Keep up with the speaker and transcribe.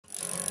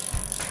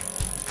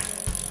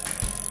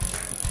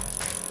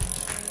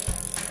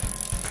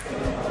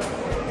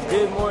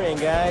Good morning,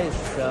 guys.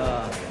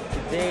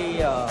 Today,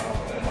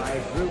 my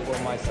group or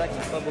my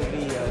cycling club will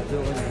be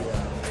doing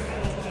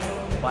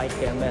the Bike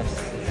MS.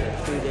 It's a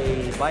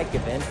 2-day bike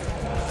event.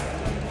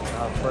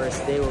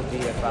 First day will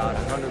be about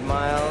 100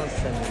 miles,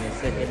 and then the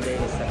second day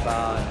is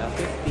about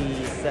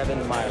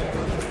 57 miles.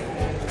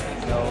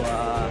 So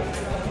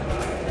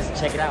let's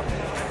check it out.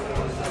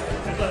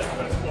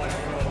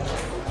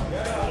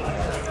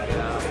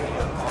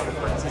 All the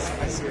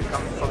participants here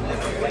coming from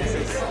different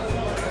places,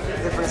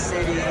 different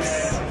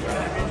cities.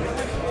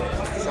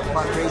 It's a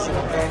fundraising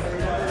event.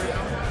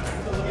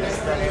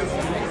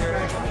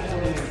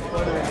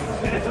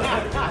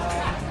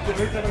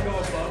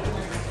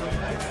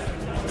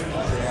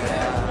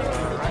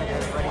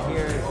 Everybody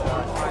here is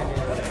trying to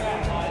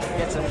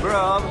get some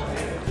grub,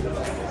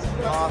 some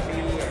coffee,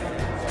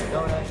 and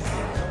donuts.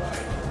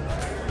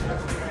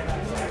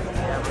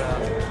 We have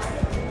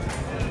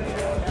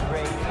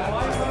great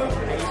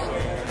information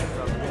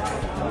from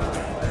different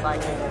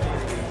cycling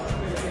communities.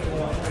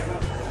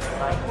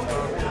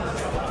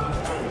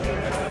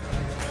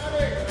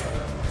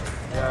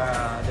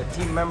 The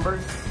team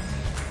members,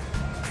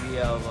 we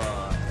have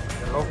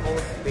the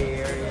locals, Bay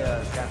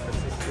Area, San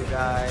Francisco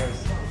guys,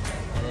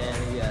 and then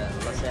we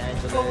have Los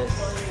Angeles,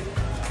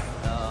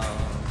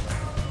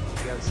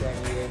 we have San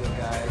Diego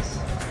guys,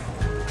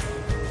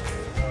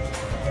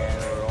 and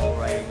we're all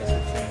riding as a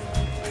team.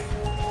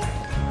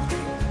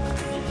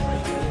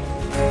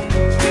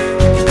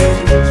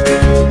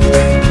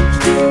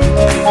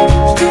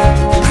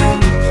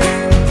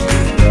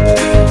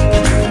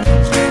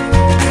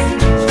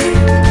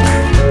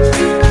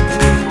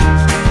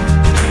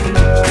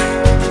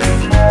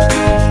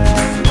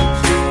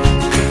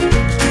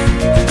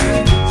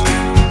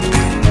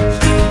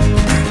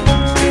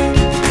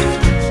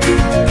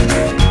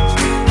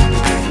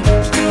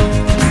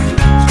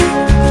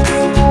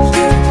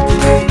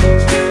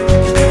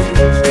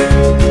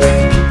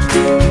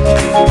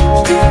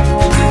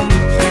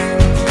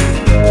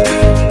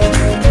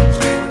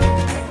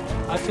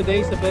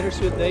 Today is a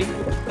bittersweet day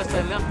because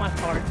I left my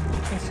heart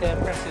in San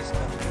Francisco.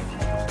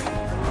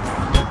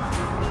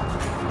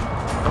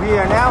 We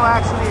are now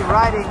actually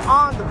riding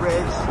on the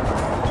bridge,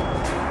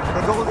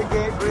 the Golden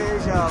Gate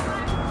Bridge of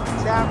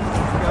San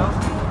Francisco.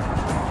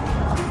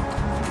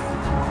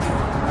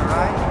 All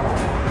right.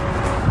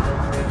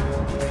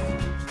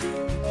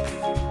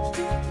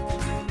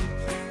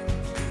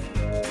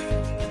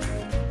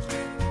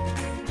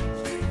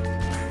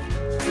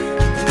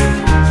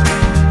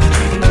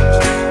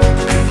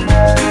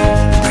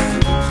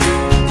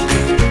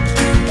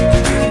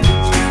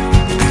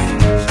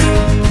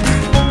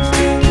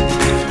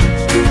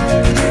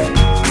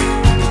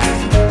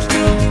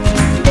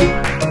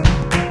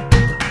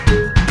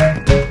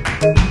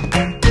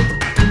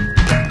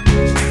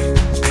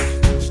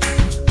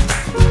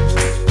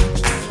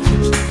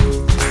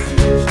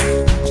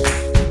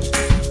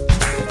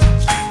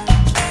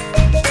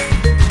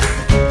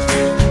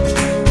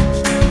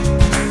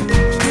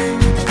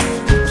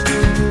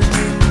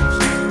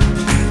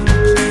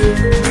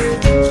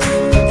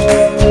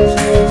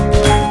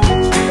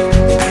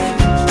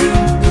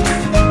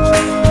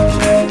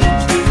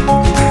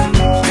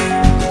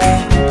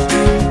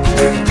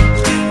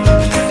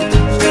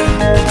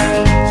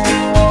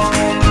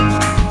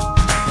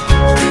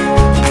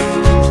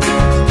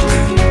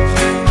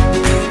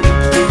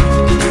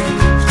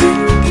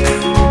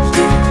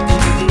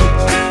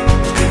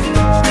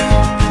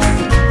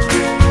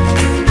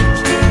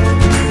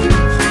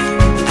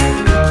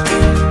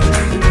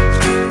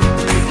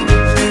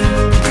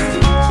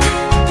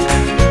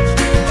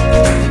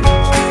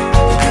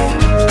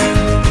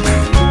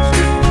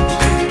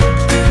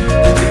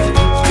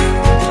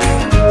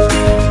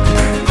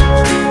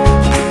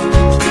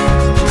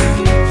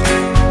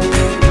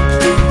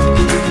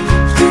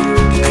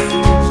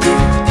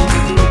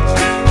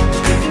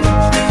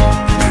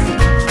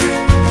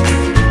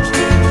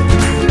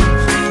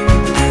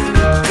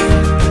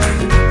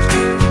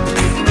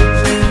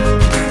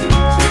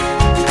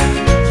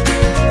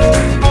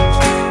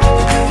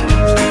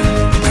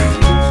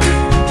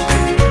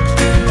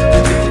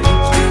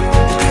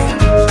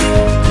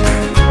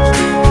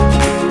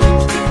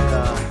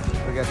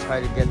 Try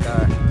to get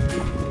our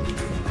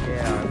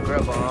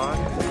grub on.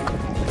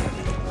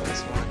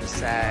 That's one of the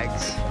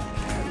sags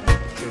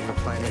to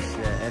replenish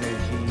the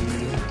energy.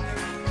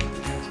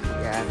 We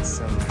add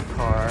some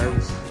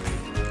carbs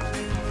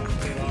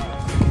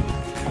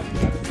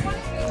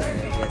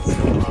and get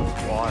some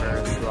water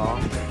as well.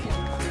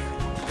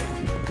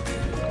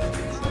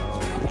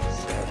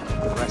 So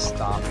the rest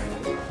stop.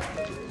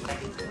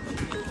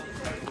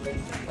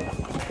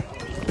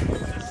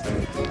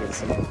 So get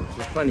some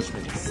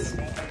replenishments.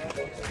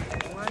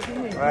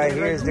 Right,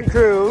 here's the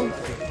crew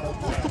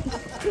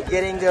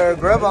getting their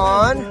grub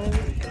on,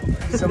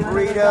 some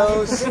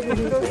burritos.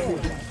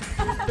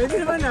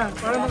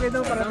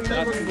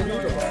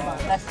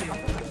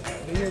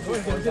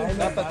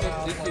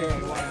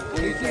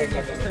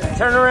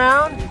 Turn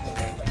around,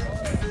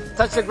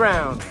 touch the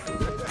ground.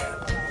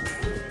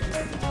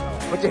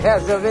 Put your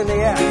hands up in the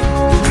air.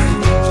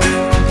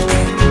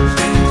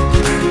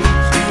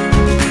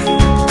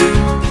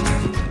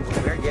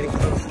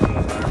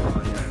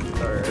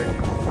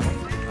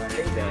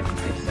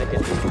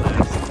 second to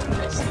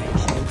last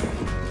station.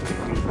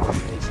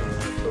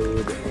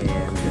 Food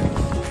and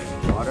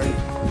water.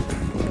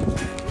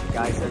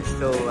 Guys are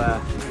still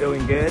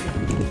doing good.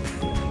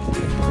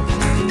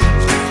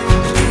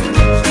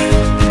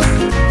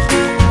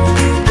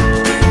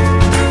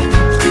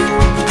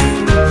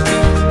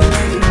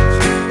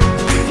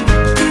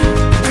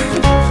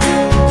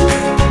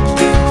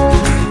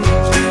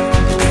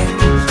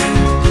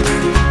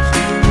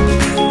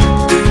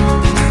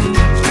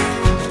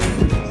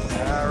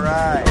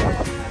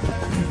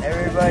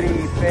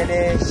 Everybody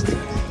finished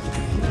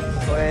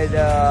with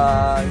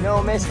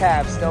no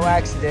mishaps, no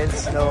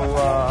accidents, no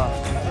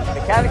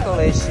mechanical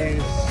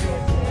issues,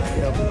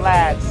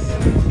 flats.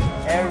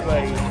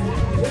 Everybody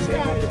was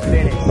able to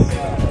finish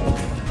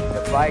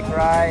the bike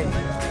ride.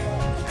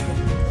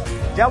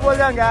 Job well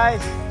done,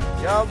 guys.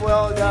 Job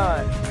well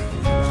done.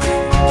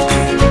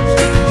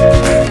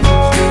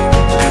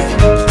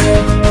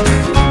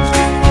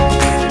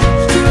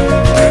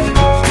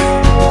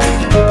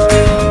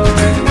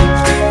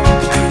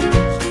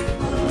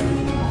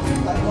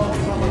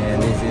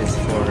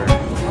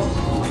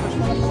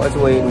 Was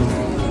waiting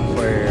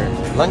for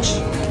lunch /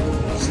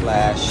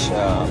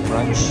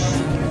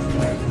 brunch.